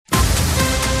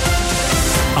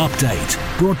Update,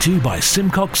 brought to you by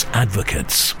Simcox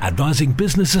Advocates, advising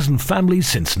businesses and families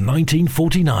since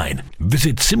 1949.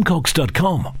 Visit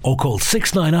simcox.com or call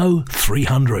 690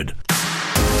 300.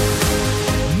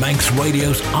 Manx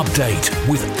Radio's Update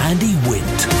with Andy Wint.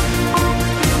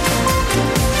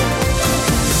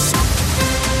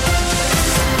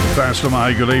 Fast am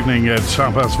I. Good evening. It's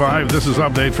 5:30. This is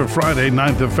Update for Friday,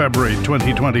 9th of February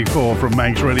 2024 from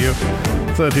Manx Radio.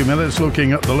 30 minutes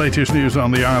looking at the latest news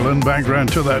on the island. Background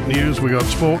to that news, we got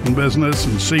sport and business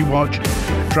and Sea Watch,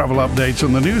 travel updates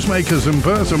and the newsmakers in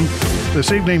person.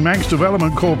 This evening, Manx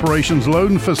Development Corporation's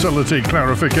loan facility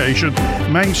clarification.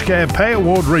 Manx Care pay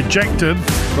award rejected.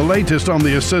 The latest on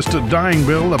the assisted dying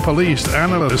bill. A police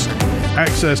analyst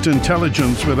accessed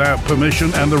intelligence without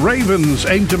permission, and the Ravens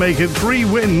aim to make it 3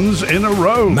 wins in a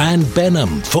row. Man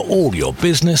Benham for all your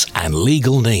business and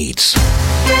legal needs.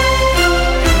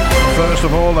 First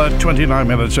of all, at 29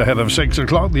 minutes ahead of 6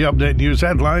 o'clock, the Update News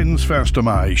headlines. Fast am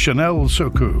I. Chanel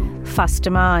Suku. Fast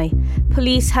am I.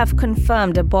 Police have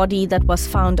confirmed a body that was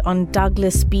found on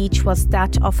Douglas Beach was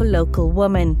that of a local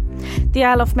woman. The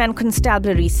Isle of Man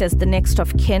Constabulary says the next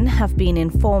of kin have been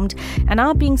informed and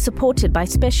are being supported by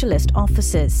specialist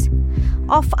officers.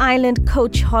 Off-island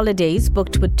coach holidays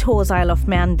booked with Tours Isle of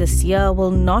Man this year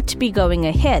will not be going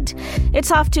ahead.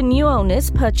 It's after new owners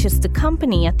purchased the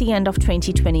company at the end of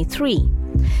 2023.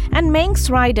 And Manx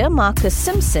rider Marcus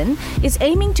Simpson is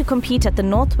aiming to compete at the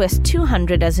Northwest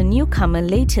 200 as a newcomer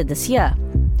later this year.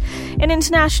 In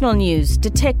international news,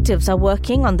 detectives are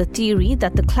working on the theory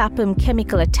that the Clapham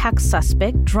chemical attack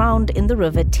suspect drowned in the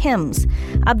River Thames.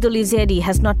 Abdulizedi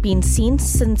has not been seen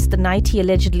since the night he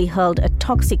allegedly hurled a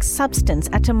toxic substance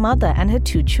at a mother and her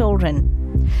 2 children.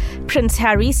 Prince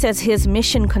Harry says his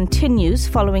mission continues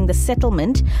following the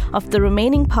settlement of the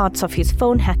remaining parts of his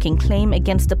phone hacking claim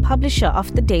against the publisher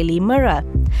of the Daily Mirror.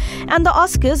 And the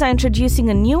Oscars are introducing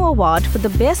a new award for the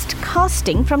best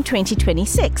casting from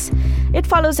 2026. It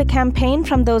follows a campaign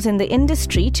from those in the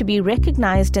industry to be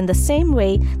recognized in the same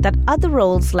way that other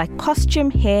roles like costume,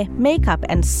 hair, makeup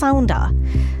and sound are.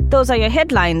 Those are your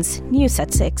headlines. News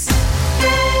at 6.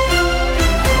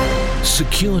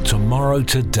 Secure tomorrow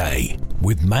today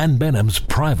with Man Benham's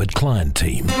private client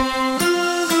team.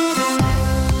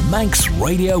 Manx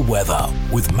Radio Weather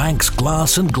with Manx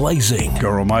Glass and Glazing.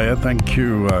 Goromaya, thank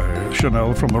you,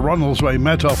 Chanel. From the Ronaldsway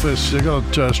Met Office, you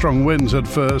got strong winds at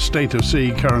first. State of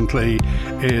sea currently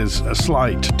is a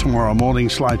slight. Tomorrow morning,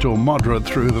 slight or moderate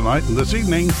through the night. And this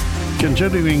evening,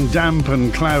 continuing damp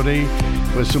and cloudy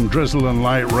with some drizzle and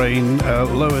light rain.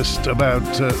 Lowest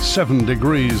about 7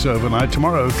 degrees overnight.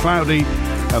 Tomorrow, cloudy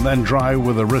and then dry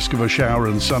with a risk of a shower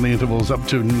and sunny intervals up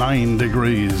to 9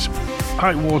 degrees.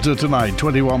 High water tonight,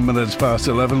 21 minutes past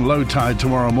 11. Low tide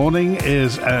tomorrow morning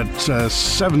is at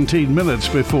 17 minutes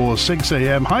before 6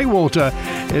 a.m. High water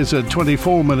is at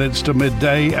 24 minutes to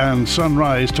midday, and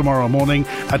sunrise tomorrow morning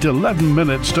at 11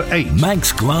 minutes to 8.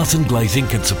 Manx Glass and Glazing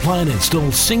can supply and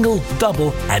install single,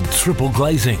 double and triple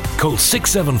glazing. Call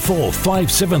 674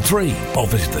 573 or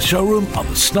visit the showroom on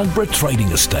the Snugborough Trading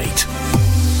Estate.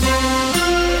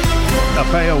 A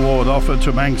pay award offered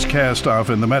to Manx Care staff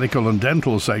in the medical and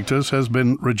dental sectors has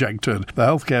been rejected. The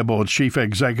Healthcare Board's Chief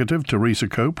Executive, Teresa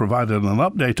Cope, provided an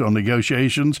update on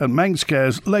negotiations at Manx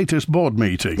Care's latest board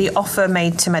meeting. The offer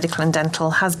made to medical and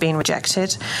dental has been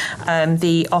rejected.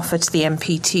 The offer to the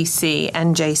MPTC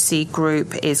NJC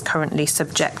group is currently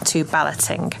subject to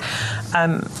balloting.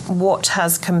 What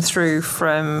has come through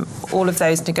from all of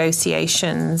those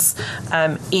negotiations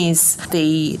is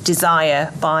the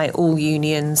desire by all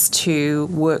unions to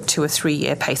work to a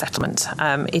 3-year pay settlement.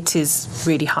 It is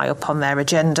really high up on their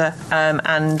agenda.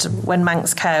 And when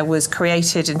Manx Care was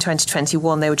created in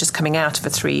 2021, they were just coming out of a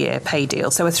 3-year pay deal.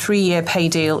 So a 3-year pay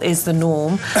deal is the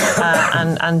norm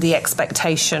and the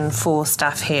expectation for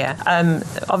staff here.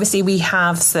 Obviously, we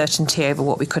have certainty over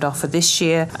what we could offer this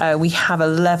year. We have a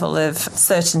level of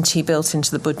certainty built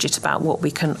into the budget about what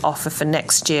we can offer for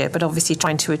next year. But obviously,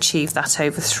 trying to achieve that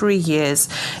over 3 years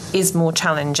is more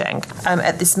challenging.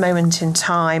 At this moment in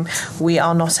time, we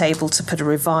are not able to put a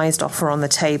revised offer on the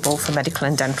table for medical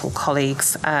and dental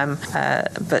colleagues,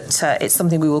 but it's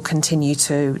something we will continue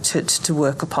to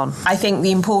work upon. I think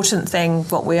the important thing,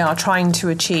 what we are trying to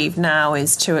achieve now,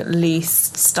 is to at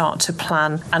least start to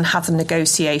plan and have the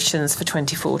negotiations for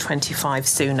 24-25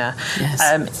 sooner.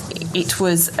 Yes. It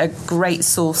was a great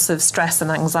source of stress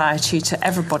and anxiety to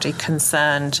everybody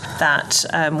concerned that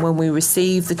when we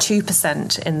received the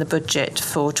 2% in the budget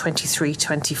for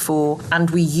 23-24, for, and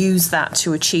we use that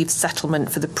to achieve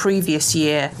settlement for the previous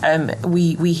year,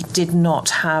 we did not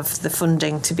have the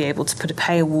funding to be able to put a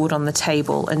pay award on the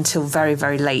table until very,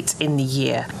 very late in the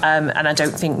year. And I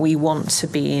don't think we want to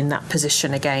be in that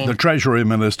position again. The Treasury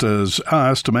Minister's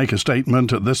asked to make a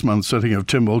statement at this month's sitting of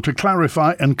Tynwald to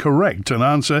clarify and correct an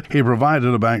answer he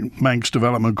provided about Manx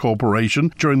Development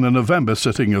Corporation during the November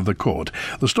sitting of the court.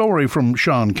 The story from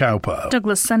Sean Cowper.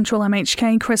 Douglas Central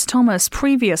MHK Chris Thomas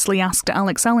previously asked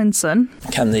Alex Allinson,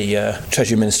 can the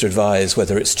Treasury Minister advise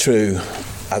whether it's true,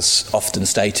 as often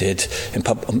stated in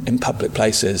public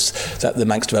places, that the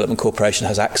Manx Development Corporation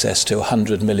has access to a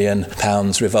 £100 million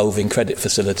revolving credit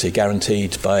facility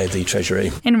guaranteed by the Treasury?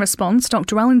 In response,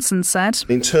 Dr Allinson said,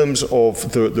 in terms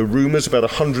of the rumours about a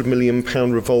 £100 million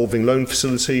revolving loan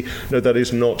facility, no, that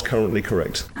is not currently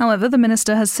correct. However, the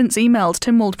Minister has since emailed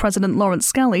Tynwald President Lawrence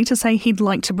Skelly to say he'd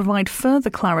like to provide further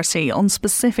clarity on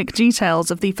specific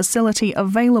details of the facility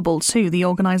available to the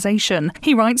organisation.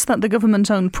 He writes that the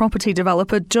government-owned property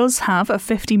developer does have a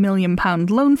 £50 million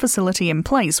loan facility in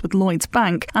place with Lloyds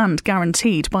Bank and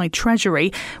guaranteed by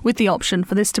Treasury, with the option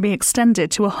for this to be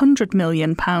extended to £100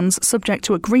 million subject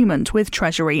to agreement with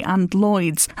Treasury and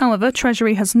Lloyds. However,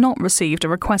 Treasury has not received a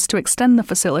request to extend the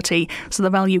facility, so the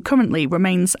value currently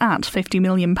remains at £50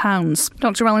 million.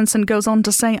 Dr Allinson goes on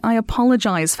to say, I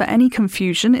apologise for any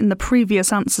confusion in the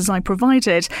previous answers I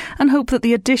provided and hope that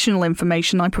the additional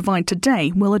information I provide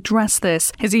today will address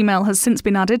this. His email has since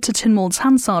been added to Tynwald's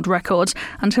Hansard record,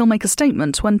 and he'll make a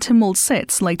statement when Tynwald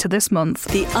sits later this month.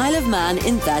 The Isle of Man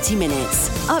in 30 minutes.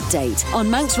 Update on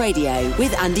Manx Radio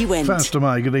with Andy Wint. Fast to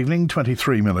my good evening,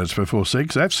 23 minutes before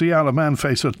 6. FC Isle of Man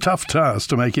face a tough task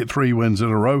to make it 3 wins in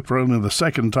a row for only the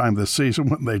second time this season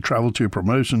when they travel to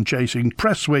promotion-chasing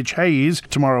Prestwich Hayes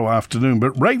tomorrow afternoon.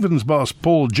 But Ravens boss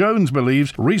Paul Jones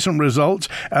believes recent results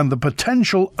and the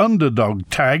potential underdog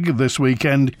tag this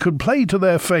weekend could play to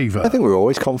their favour. I think we're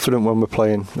always confident when we're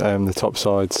playing the top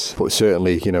sides, but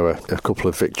certainly, a couple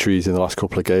of victories in the last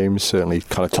couple of games certainly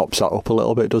kind of tops that up a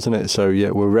little bit, doesn't it? So yeah,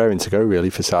 we're raring to go really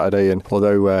for Saturday, and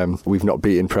although we've not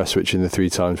beaten Prestwich in the 3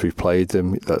 times we've played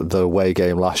them, the away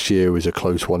game last year was a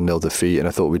close 1-0 defeat, and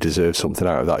I thought we deserved something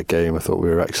out of that game. I thought we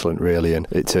were excellent really, and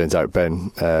it turns out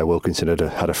Ben Wilkinson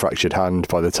had a fractured hand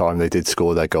by the time they did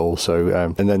score their goal.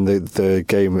 So and then the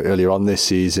game earlier on this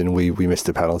season, we missed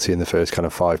a penalty in the first kind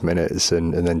of 5 minutes,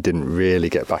 and then didn't really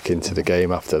get back into the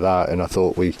game after that, and I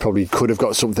thought we probably could have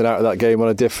got something out of that game on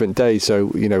a different day. So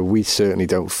we certainly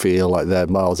don't feel like they're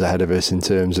miles ahead of us in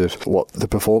terms of what the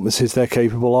performances they're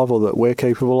capable of or that we're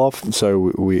capable of.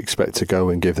 So we expect to go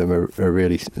and give them a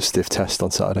really stiff test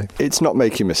on Saturday. It's not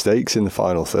making mistakes in the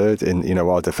final third, in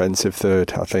our defensive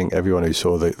third. I think everyone who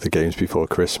saw the games before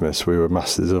Christmas, we were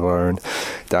masters of our own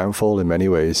downfall in many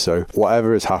ways. So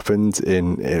whatever has happened,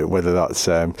 in whether that's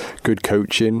good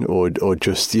coaching or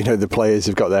just the players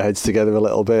have got their heads together a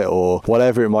little bit, or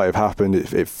whatever it might have happened,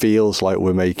 it feels like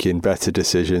we're making better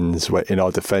decisions in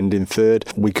our defending third.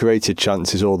 We created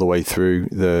chances all the way through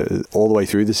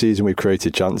the season. We've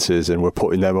created chances and we're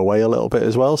putting them away a little bit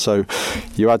as well. So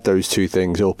you add those two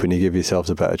things up and you give yourselves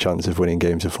a better chance of winning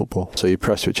games of football. So your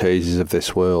Prestwich Hazes of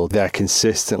this world, they're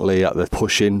consistently at the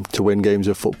pushing to win games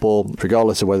of football,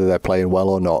 regardless of whether they're playing well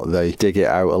or not. They dig it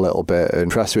out a little bit,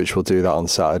 and Prestwich will do that on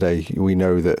Saturday. We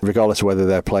know that regardless of whether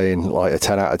they're playing like a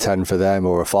 10 out of 10 for them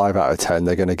or a 5 out of 10,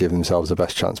 they're going to give themselves the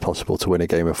best chance possible to win a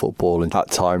game of football. And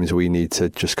at times we need to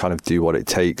just kind of do what it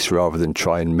takes rather than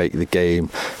try and make the game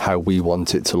how we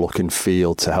want it to look and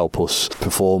feel to help us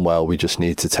perform well. We just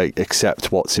need to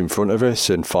accept what's in front of us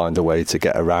and find a way to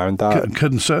get around that.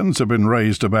 Concerns have been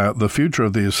raised about the future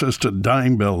of the assisted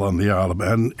dying bill on the Isle of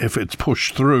Man if it's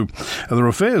pushed through. There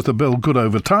are fears the bill could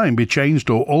over time be changed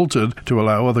or altered to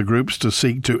allow other groups to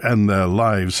seek to end their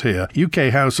lives here.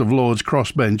 UK House of Lords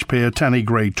crossbench peer Tanny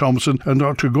Gray-Thompson and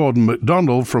Dr Gordon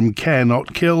MacDonald from Care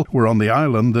Not Kill were on the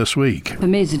island this week. For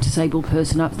me as a disabled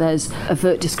person, there's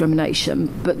overt discrimination,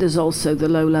 but there's also the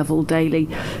low-level daily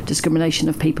discrimination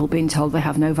of people being told they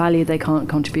have no value, they can't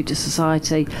contribute to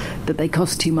society, that they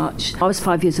cost too much. I was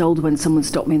 5 years old when someone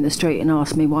stopped me in the street and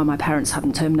asked me why my parents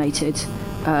hadn't terminated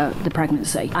the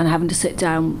pregnancy, and having to sit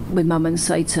down with mum and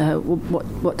say to her, well,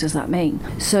 what does that mean?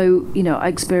 So, I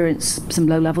experienced some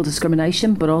low-level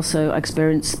discrimination, but also I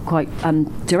experienced quite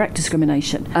direct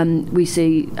discrimination. We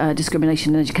see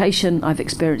discrimination in education. I've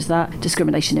experienced that.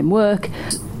 Discrimination in work.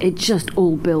 It just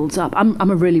all builds up.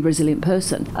 I'm a really resilient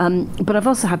person. But I've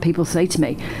also had people say to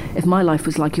me, if my life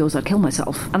was like yours, I'd kill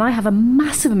myself. And I have a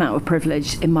massive amount of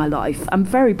privilege in my life. I'm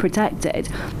very protected.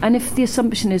 And if the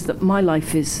assumption is that my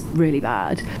life is really bad,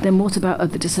 had, then what about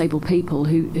other disabled people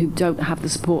who don't have the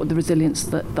support and the resilience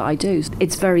that I do?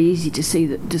 It's very easy to see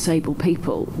that disabled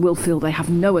people will feel they have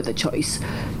no other choice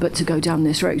but to go down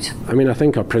this route. I mean, I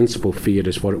think our principal fear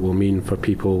is what it will mean for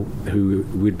people who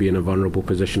would be in a vulnerable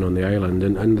position on the island.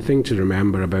 And the thing to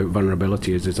remember about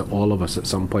vulnerability is that all of us at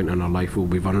some point in our life will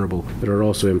be vulnerable. There are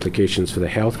also implications for the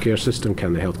healthcare system.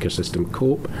 Can the healthcare system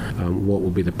cope? What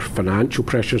will be the financial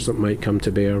pressures that might come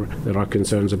to bear? There are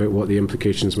concerns about what the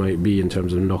implications might be in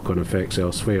terms of knock-on effects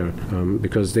elsewhere,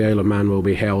 because the Isle of Man will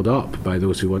be held up by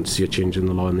those who want to see a change in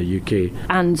the law in the UK.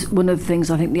 And one of the things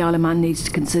I think the Isle of Man needs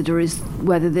to consider is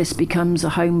whether this becomes a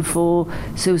home for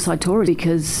suicide tourists,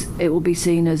 because it will be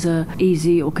seen as a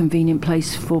easy or convenient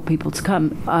place for people to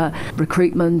come.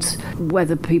 Recruitment,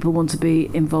 whether people want to be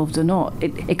involved or not,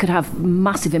 it could have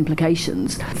massive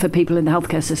implications for people in the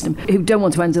healthcare system who don't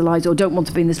want to end their lives or don't want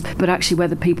to be in this, but actually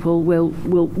whether people will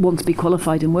want to be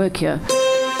qualified and work here.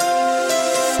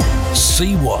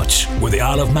 Sea-Watch with the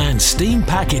Isle of Man Steam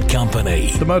Packet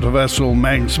Company. The motor vessel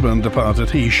Manxman departed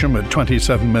Heysham at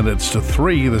 27 minutes to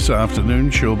 3 this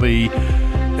afternoon. She'll be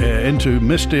into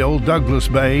misty old Douglas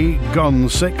Bay, gone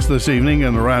 6 this evening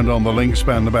and around on the link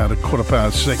span about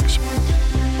 6:15.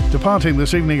 Departing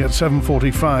this evening at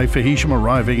 7:45 for Heysham,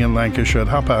 arriving in Lancashire at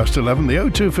 11:30. The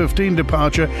 02:15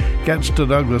 departure gets to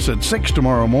Douglas at 6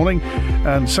 tomorrow morning,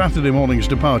 and Saturday morning's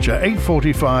departure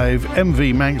 8:45.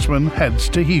 MV Manxman heads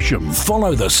to Heysham.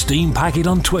 Follow the Steam Packet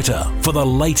on Twitter for the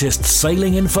latest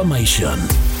sailing information.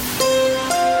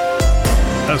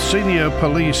 A senior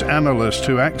police analyst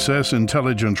who accessed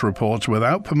intelligence reports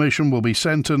without permission will be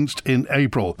sentenced in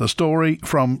April. The story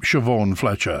from Siobhan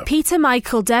Fletcher. Peter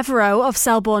Michael Devereux of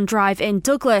Selborne Drive in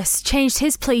Douglas changed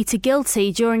his plea to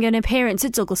guilty during an appearance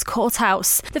at Douglas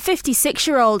Courthouse. The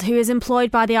 56-year-old, who is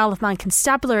employed by the Isle of Man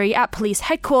Constabulary at police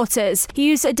headquarters,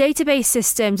 used a database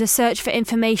system to search for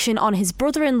information on his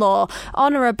brother-in-law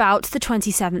on or about the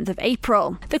 27th of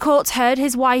April. The court heard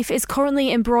his wife is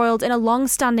currently embroiled in a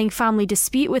long-standing family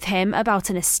dispute with him about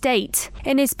an estate.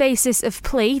 In his basis of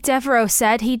plea, Devereux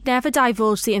said he'd never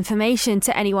divulged the information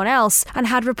to anyone else and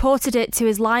had reported it to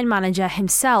his line manager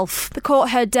himself. The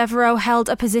court heard Devereux held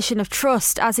a position of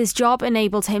trust as his job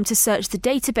enabled him to search the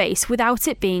database without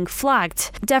it being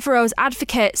flagged. Devereux's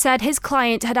advocate said his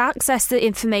client had accessed the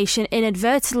information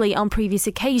inadvertently on previous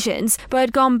occasions but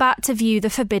had gone back to view the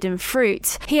forbidden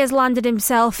fruit. He has landed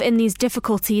himself in these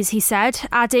difficulties, he said,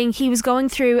 adding he was going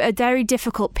through a very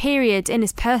difficult period in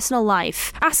his personal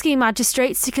life, asking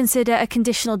magistrates to consider a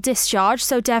conditional discharge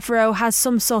so Devereux has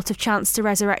some sort of chance to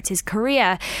resurrect his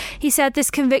career. He said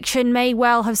this conviction may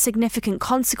well have significant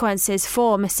consequences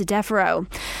for Mr. Devereux.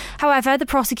 However, the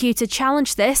prosecutor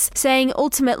challenged this, saying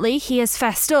ultimately he has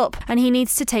fessed up and he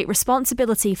needs to take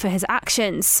responsibility for his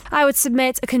actions. I would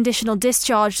submit a conditional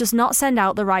discharge does not send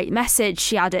out the right message,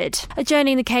 she added.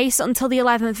 Adjourning the case until the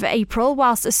 11th of April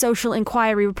whilst a social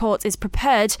inquiry report is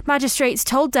prepared, magistrates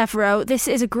told Devereux this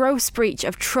is a gross breach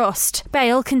of trust.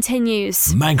 Bail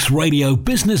continues. Manx Radio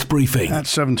Business Briefing. At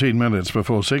 17 minutes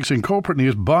before 6, in corporate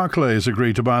news, Barclays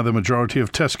agreed to buy the majority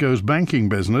of Tesco's banking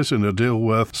business in a deal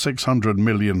worth £600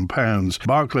 million.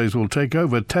 Barclays will take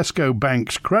over Tesco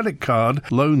Bank's credit card,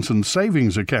 loans and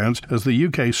savings accounts as the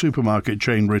UK supermarket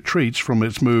chain retreats from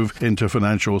its move into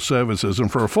financial services.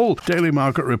 And for a full daily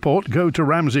market report, go to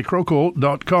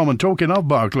ramseycrookall.com. And talking of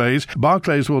Barclays,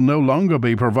 Barclays will no longer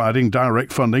be providing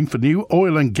direct funding for new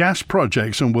oil and gas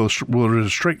projects and will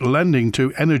restrict lending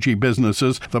to energy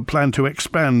businesses that plan to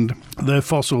expand their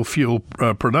fossil fuel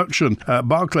production.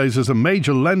 Barclays is a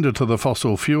major lender to the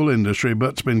fossil fuel industry, but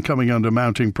it's been coming under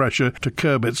mounting pressure to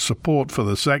curb its support for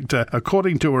the sector.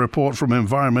 According to a report from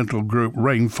environmental group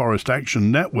Rainforest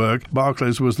Action Network,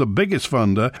 Barclays was the biggest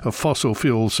funder of fossil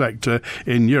fuel sector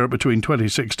in Europe between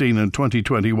 2016 and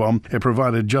 2021. It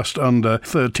provided just under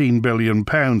 £13 billion in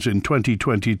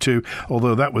 2022,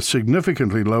 although that was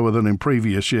significantly lower than in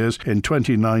previous years. In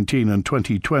 2019 and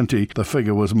 2020, the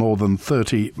figure was more than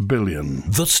 £30 billion.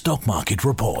 The Stock Market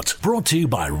Report, brought to you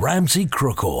by Ramsey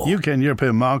Crookall. UK and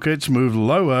European markets moved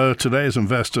lower today as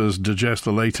investors digest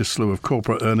the latest slew of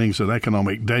corporate earnings and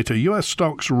economic data. US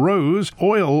stocks rose,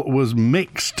 oil was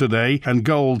mixed today, and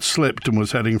gold slipped and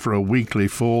was heading for a weekly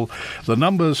fall. The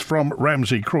numbers from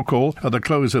Ramsey Crookall at the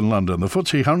close in London. The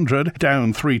FTSE 100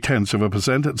 down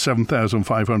 0.3% at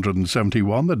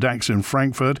 7,571. The DAX index in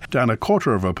Frankfurt down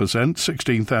 0.25%,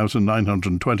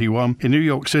 16,921. In New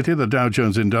York City, the Dow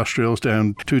Jones Industrials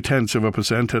down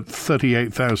 0.2% at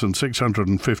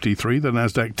 38,653. The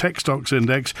Nasdaq Tech Stocks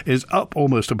Index is up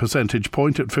almost a percentage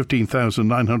point at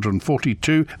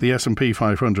 15,942. The S&P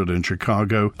 500 in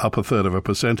Chicago up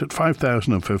 0.33% at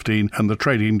 5,015, and the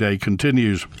trading day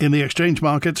continues. In the exchange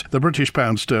markets, the British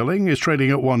pound sterling is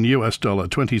trading at $1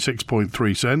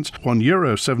 26.3 cents,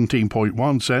 €1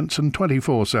 17.1 cents, and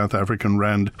 24 South African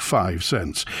rand 5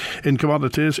 cents. In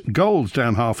commodities, gold's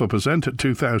down 0.5% at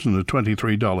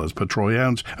 $2,023 per troy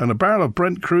ounce, and a barrel of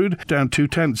Brent crude down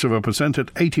 0.2%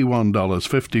 at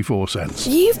 $81.54.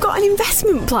 You've got an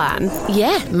investment plan?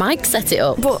 Yeah, Mike set it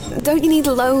up. But don't you need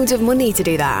loads of money to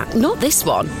do that? Not this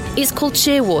one. It's called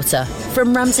Shearwater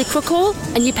from Ramsey Crookall,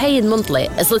 and you pay in monthly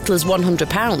as little as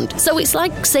 £100. So it's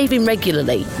like saving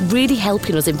regularly, really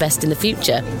helping us invest in the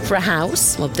future for a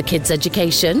house, or the kids'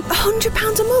 education.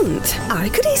 £100 a month? I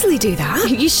could easily do that.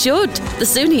 You should. The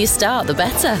sooner you start, the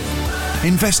better.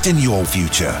 Invest in your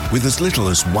future with as little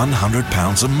as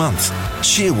 £100 a month.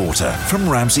 Shearwater from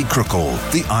Ramsey Crookall,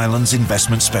 the island's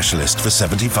investment specialist for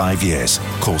 75 years.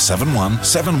 Call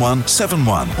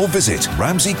 717171 or visit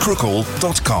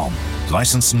ramseycrookall.com.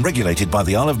 Licensed and regulated by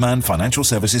the Isle of Man Financial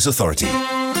Services Authority.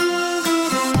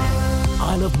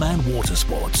 Isle of Man Water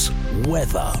Sports.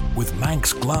 Weather with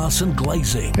Manx Glass and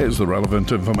Glazing. Here's the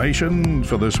relevant information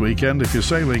for this weekend. If you're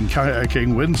sailing,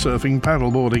 kayaking, windsurfing,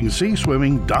 paddleboarding, sea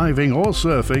swimming, diving or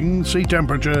surfing, sea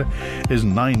temperature is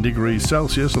 9 degrees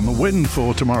Celsius, and the wind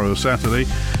for tomorrow Saturday,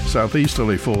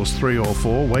 southeasterly force 3 or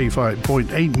 4, wave height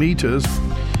 0.8 metres.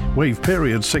 Wave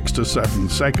period 6 to 7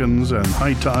 seconds, and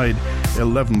high tide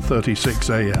 11:36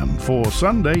 a.m. For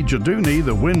Sunday, Jaduni,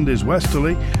 the wind is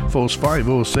westerly, force 5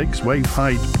 or 6, wave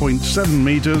height 0.7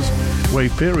 metres,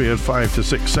 wave period 5 to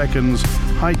 6 seconds,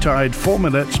 high tide 4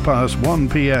 minutes past 1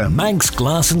 p.m. Manx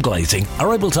Glass and Glazing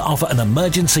are able to offer an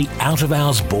emergency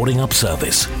out-of-hours boarding up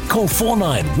service. Call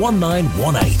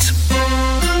 491918.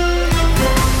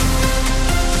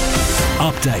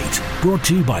 Update brought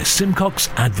to you by Simcox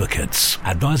Advocates,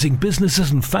 advising businesses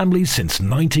and families since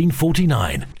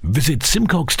 1949. Visit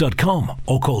simcox.com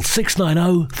or call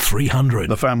 690-300.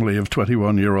 The family of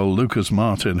 21-year-old Lucas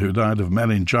Martin, who died of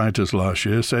meningitis last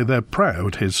year, say they're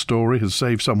proud his story has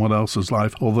saved someone else's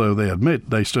life, although they admit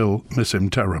they still miss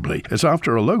him terribly. It's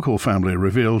after a local family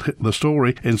revealed the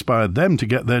story inspired them to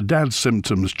get their dad's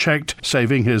symptoms checked,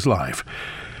 saving his life.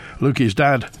 Lukey's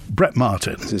dad, Brett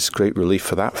Martin. There's great relief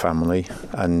for that family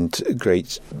and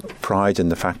great pride in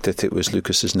the fact that it was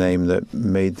Lucas's name that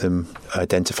made them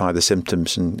identify the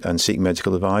symptoms and seek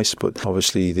medical advice. But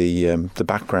obviously the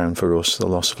background for us, the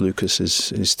loss of Lucas,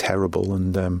 is terrible,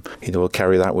 and we'll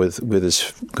carry that with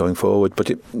us going forward. But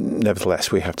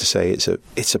nevertheless, we have to say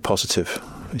it's a positive.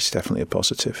 It's definitely a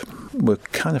positive. We're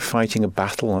kind of fighting a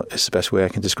battle, is the best way I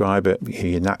can describe it.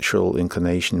 Your natural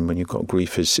inclination when you've got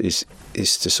grief is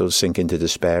to sort of sink into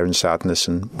despair and sadness,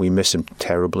 and we miss him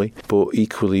terribly. But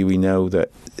equally, we know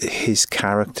that his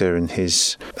character and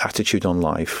his attitude on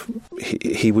life,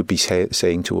 he would be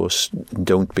saying to us,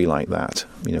 don't be like that.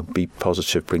 Be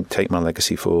positive, take my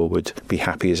legacy forward, be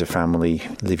happy as a family,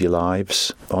 live your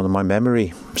lives, honour my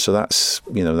memory. So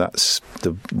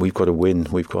we've got to win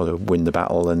the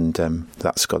battle, and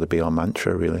that's got to be our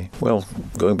mantra, really. Well,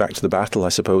 going back to the battle, I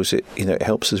suppose it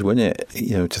helps us win it,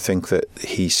 to think that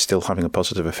he's still having a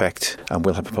positive effect and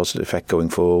will have a positive effect going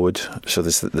forward. So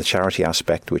there's the charity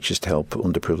aspect, which is to help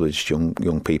underprivileged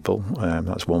young people.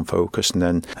 That's one focus. And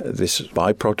then this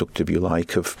byproduct, if you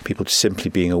like, of people simply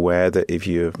being aware that if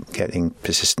you're getting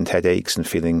persistent headaches and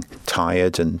feeling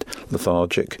tired and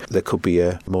lethargic, there could be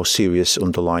a more serious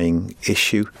underlying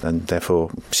issue, and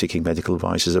therefore seeking medical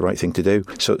advice is the right thing to do.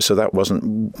 So that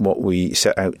wasn't what we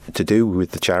set out to do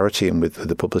with the charity and with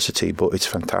the publicity, but it's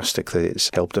fantastic that it's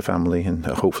helped a family, and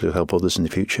hopefully will help others in the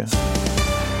future.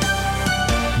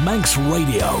 Manx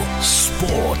Radio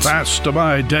Sport. Faster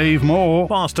by Dave Moore.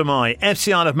 Faster by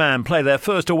FC Isle of Man play their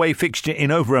first away fixture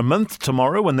in over a month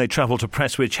tomorrow when they travel to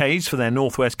Prestwich Hayes for their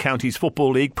North West Counties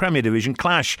Football League Premier Division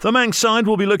clash. The Manx side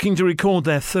will be looking to record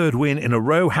their third win in a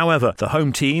row. However, the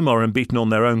home team are unbeaten on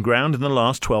their own ground in the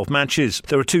last 12 matches.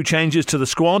 There are 2 changes to the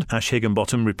squad. Ash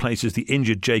Higginbottom replaces the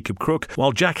injured Jacob Crook,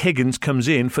 while Jack Higgins comes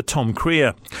in for Tom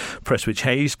Creer. Prestwich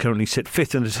Hayes currently sit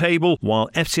 5th in the table, while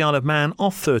FC Isle of Man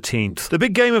are 13th. The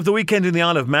big game game of the weekend in the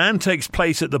Isle of Man takes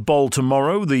place at the Bowl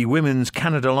tomorrow, the Women's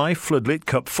Canada Life Floodlit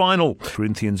Cup final.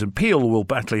 Corinthians and Peel will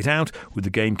battle it out, with the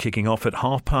game kicking off at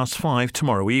 5:30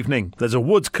 tomorrow evening. There's a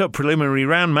Woods Cup preliminary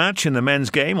round match in the men's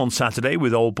game on Saturday,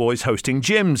 with Old Boys hosting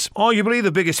Jims. Arguably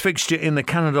the biggest fixture in the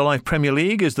Canada Life Premier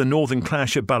League is the Northern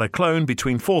clash at Ballaclone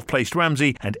between 4th placed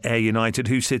Ramsey and Ayr United,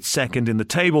 who sits second in the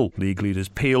table. League leaders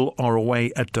Peel are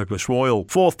away at Douglas Royal.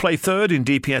 4th play third in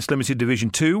DPS Limited Division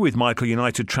 2, with Michael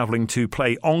United travelling to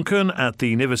play Onchan at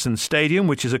the Niverson Stadium,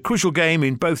 which is a crucial game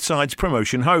in both sides'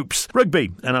 promotion hopes.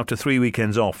 Rugby, and after 3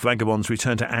 weekends off, Vagabonds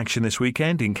return to action this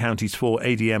weekend in Counties 4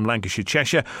 ADM Lancashire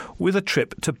Cheshire with a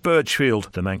trip to Birchfield.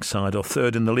 The Manx side are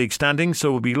third in the league standings,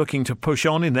 so will be looking to push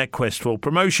on in their quest for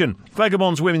promotion.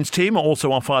 Vagabonds women's team are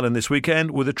also off island this weekend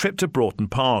with a trip to Broughton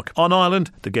Park. On island,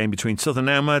 the game between Southern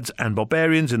Nomads and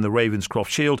Barbarians in the Ravenscroft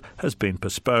Shield has been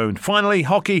postponed. Finally,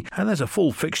 hockey, and there's a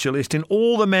full fixture list in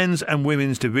all the men's and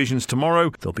women's divisions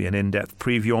tomorrow. There'll be an in-depth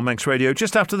preview on Manx Radio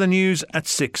just after the news at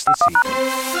 6 this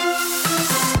evening.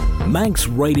 Manx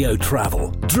Radio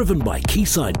Travel, driven by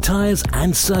Quayside Tyres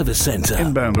and Service Centre.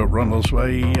 Inbound at Runnels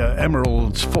Way,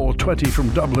 Emeralds 4:20 from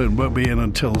Dublin won't be in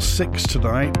until 6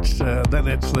 tonight. Then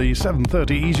it's the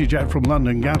 7:30 EasyJet from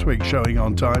London Gatwick showing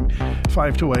on time.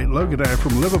 5 to 8 Loganair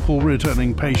from Liverpool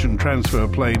returning patient transfer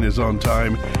plane is on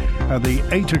time. And the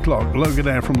 8 o'clock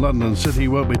Loganair from London City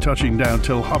won't be touching down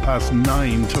till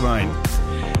 9:30 tonight.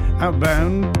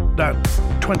 Outbound at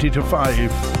 20 to 5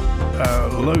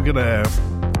 Loganair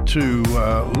to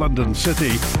London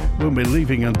City won't be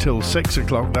leaving until 6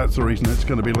 o'clock. That's the reason it's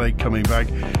going to be late coming back.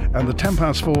 And the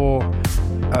 4,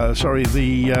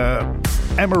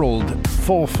 Emerald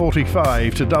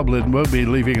 4:45 to Dublin won't be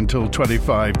leaving until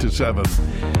 25 to 7.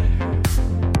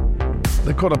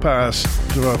 The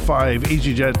 5:15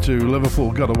 EasyJet to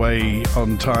Liverpool got away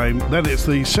on time. Then it's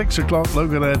the 6 o'clock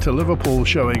Loganair to Liverpool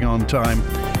showing on time,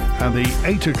 and the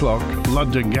 8 o'clock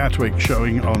London Gatwick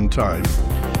showing on time.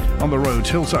 On the roads,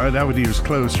 Hillside Avenue is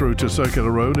closed through to Circular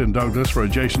Road in Douglas for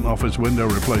adjacent office window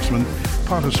replacement.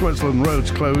 Part of Switzerland Road's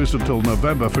closed until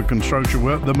November for construction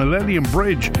work. The Millennium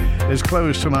Bridge is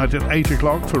closed tonight at 8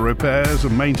 o'clock for repairs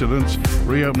and maintenance.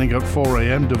 Reopening at 4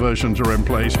 a.m. Diversions are in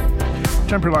place.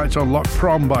 Temporary lights on Loch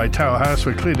Prom by Tower House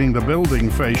for cleaning the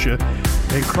building fascia.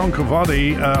 In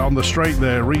Cronkovody, on the straight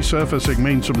there, resurfacing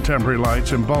means some temporary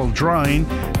lights. In Baldrine,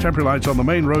 temporary lights on the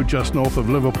main road just north of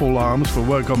Liverpool Arms for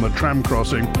work on the tram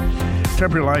crossing.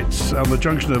 Temporary lights on the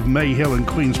junction of Mayhill and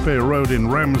Queenspear Road in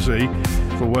Ramsey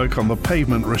for work on the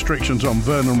pavement. Restrictions on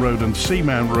Vernon Road and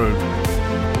Seamount Road.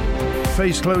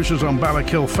 Phase closures on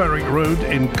Ballakill Ferrick Road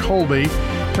in Colby.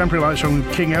 Temporary lights on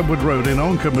King Edward Road in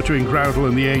Onchan between Groudle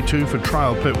and the A2 for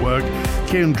trial pit work.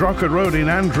 Keandrocker Road in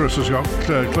Andros has got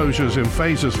closures in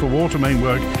phases for water main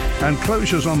work, and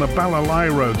closures on the Ballalai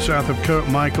Road south of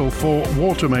Kirkmichael for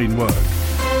water main work.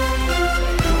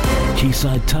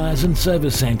 Quayside Tyres and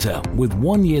Service Centre with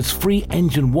 1 year's free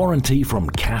engine warranty from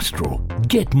Castrol.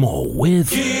 Get more with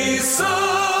Quayside.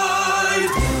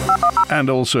 And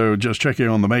also, just checking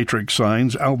on the matrix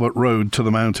signs, Albert Road to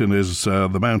the mountain is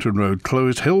the mountain road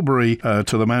closed. Hilbury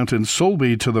to the mountain,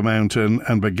 Sulby to the mountain,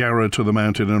 and Bagara to the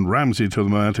mountain, and Ramsey to the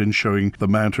mountain, showing the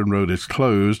mountain road is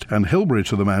closed. And Hilbury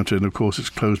to the mountain, of course, it's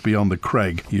closed beyond the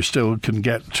Craig. You still can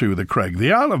get to the Craig.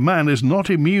 The Isle of Man is not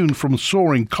immune from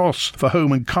soaring costs for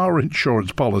home and car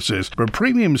insurance policies, but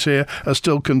premiums here are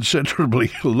still considerably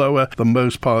lower than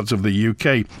most parts of the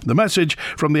UK. The message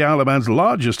from the Isle of Man's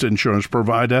largest insurance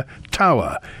provider,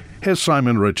 Tower. Here's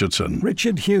Simon Richardson.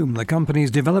 Richard Hume, the company's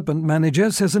development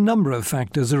manager, says a number of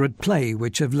factors are at play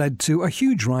which have led to a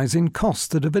huge rise in costs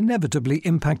that have inevitably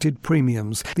impacted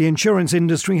premiums. The insurance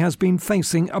industry has been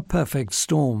facing a perfect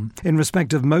storm. In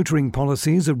respect of motoring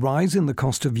policies, a rise in the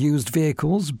cost of used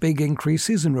vehicles, big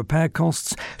increases in repair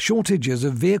costs, shortages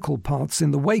of vehicle parts in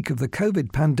the wake of the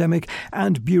COVID pandemic,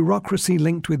 and bureaucracy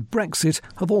linked with Brexit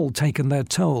have all taken their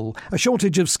toll. A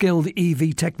shortage of skilled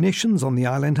EV technicians on the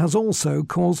island has also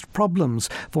caused problems,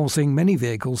 forcing many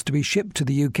vehicles to be shipped to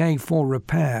the UK for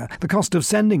repair. The cost of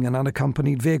sending an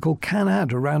unaccompanied vehicle can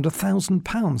add around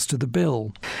 £1,000 to the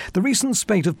bill. The recent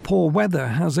spate of poor weather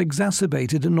has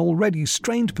exacerbated an already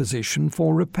strained position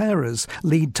for repairers.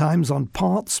 Lead times on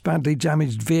parts, badly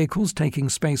damaged vehicles taking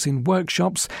space in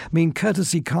workshops mean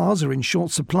courtesy cars are in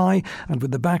short supply, and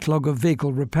with the backlog of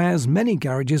vehicle repairs, many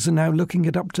garages are now looking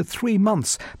at up to 3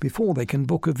 months before they can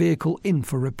book a vehicle in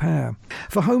for repair.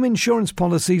 For home insurance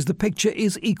policies, municipalities, the picture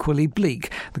is equally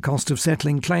bleak. The cost of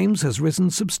settling claims has risen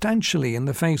substantially in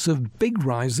the face of big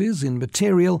rises in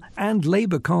material and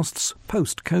labour costs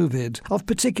post-COVID. Of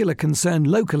particular concern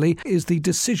locally is the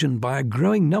decision by a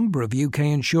growing number of UK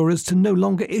insurers to no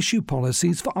longer issue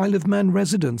policies for Isle of Man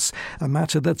residents, a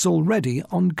matter that's already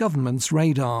on government's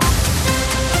radar.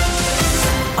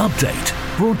 Update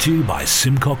brought to you by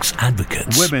Simcox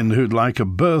Advocates. Women who'd like a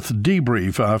birth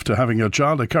debrief after having a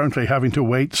child are currently having to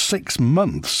wait 6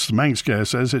 months. Manx Care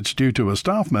says it's due to a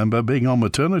staff member being on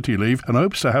maternity leave and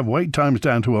hopes to have wait times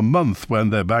down to a month when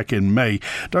they're back in May.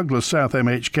 Douglas South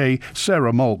MHK,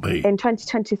 Sarah Maltby. In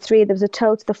 2023, there was a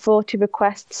total of 40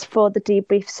 requests for the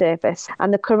debrief service,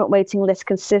 and the current waiting list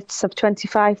consists of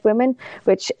 25 women,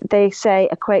 which they say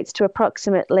equates to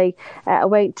approximately a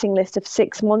waiting list of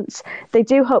 6 months. They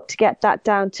do hope to get that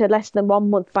down to less than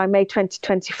 1 month by May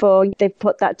 2024. They've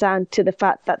put that down to the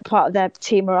fact that part of their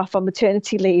team are off on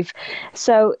maternity leave.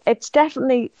 So it's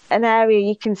definitely an area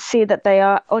you can see that they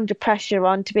are under pressure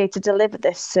on to be able to deliver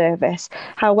this service.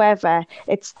 However,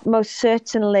 it's most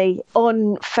certainly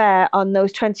unfair on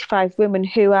those 25 women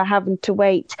who are having to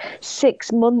wait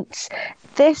 6 months.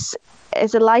 This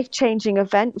is a life-changing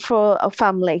event for a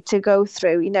family to go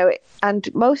through,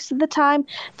 and most of the time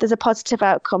there's a positive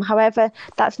outcome. However,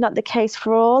 that's not the case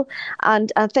for all,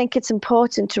 and I think it's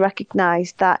important to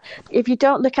recognise that if you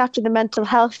don't look after the mental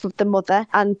health of the mother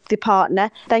and the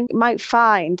partner, then you might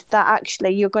find that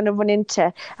actually you're going to run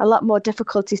into a lot more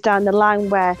difficulties down the line,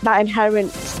 where that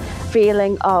inherent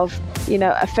feeling of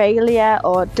a failure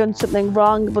or done something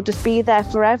wrong will just be there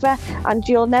forever, and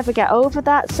you'll never get over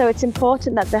that. So it's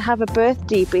important that they have a birth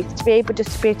debrief to be able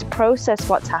to process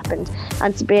what's happened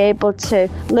and to be able to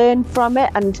learn from it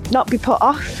and not be put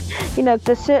off.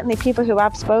 There's certainly people who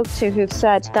I've spoke to who've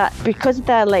said that because of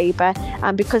their labour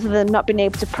and because of them not being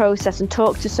able to process and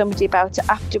talk to somebody about it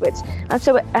afterwards, and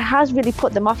so it has really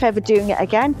put them off ever doing it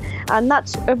again, and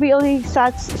that's a really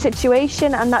sad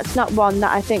situation, and that's not one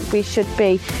that I think we should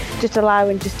be just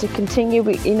allowing just to continue.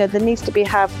 There needs to be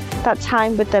have that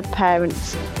time with their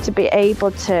parents to be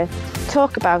able to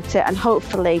talk about it and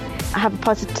hopefully have a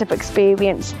positive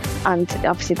experience, and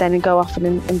obviously then go off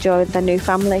and enjoy their new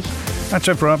family. That's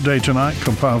it for Update tonight,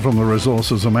 compiled from the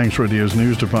resources of Manx Radio's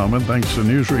news department. Thanks to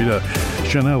newsreader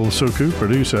Chanel Suku,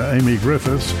 producer Amy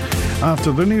Griffiths.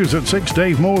 After the news at 6,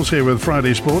 Dave Moore's here with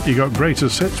Friday Sport. You got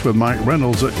Greatest Hits with Mike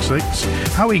Reynolds at 6.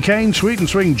 Howie Kane, Sweet and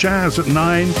Swing Jazz at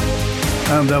 9.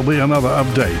 And there'll be another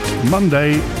update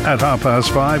Monday at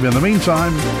 5:30. In the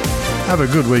meantime, have a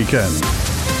good weekend.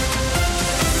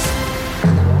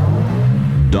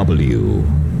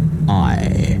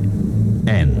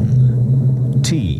 WIN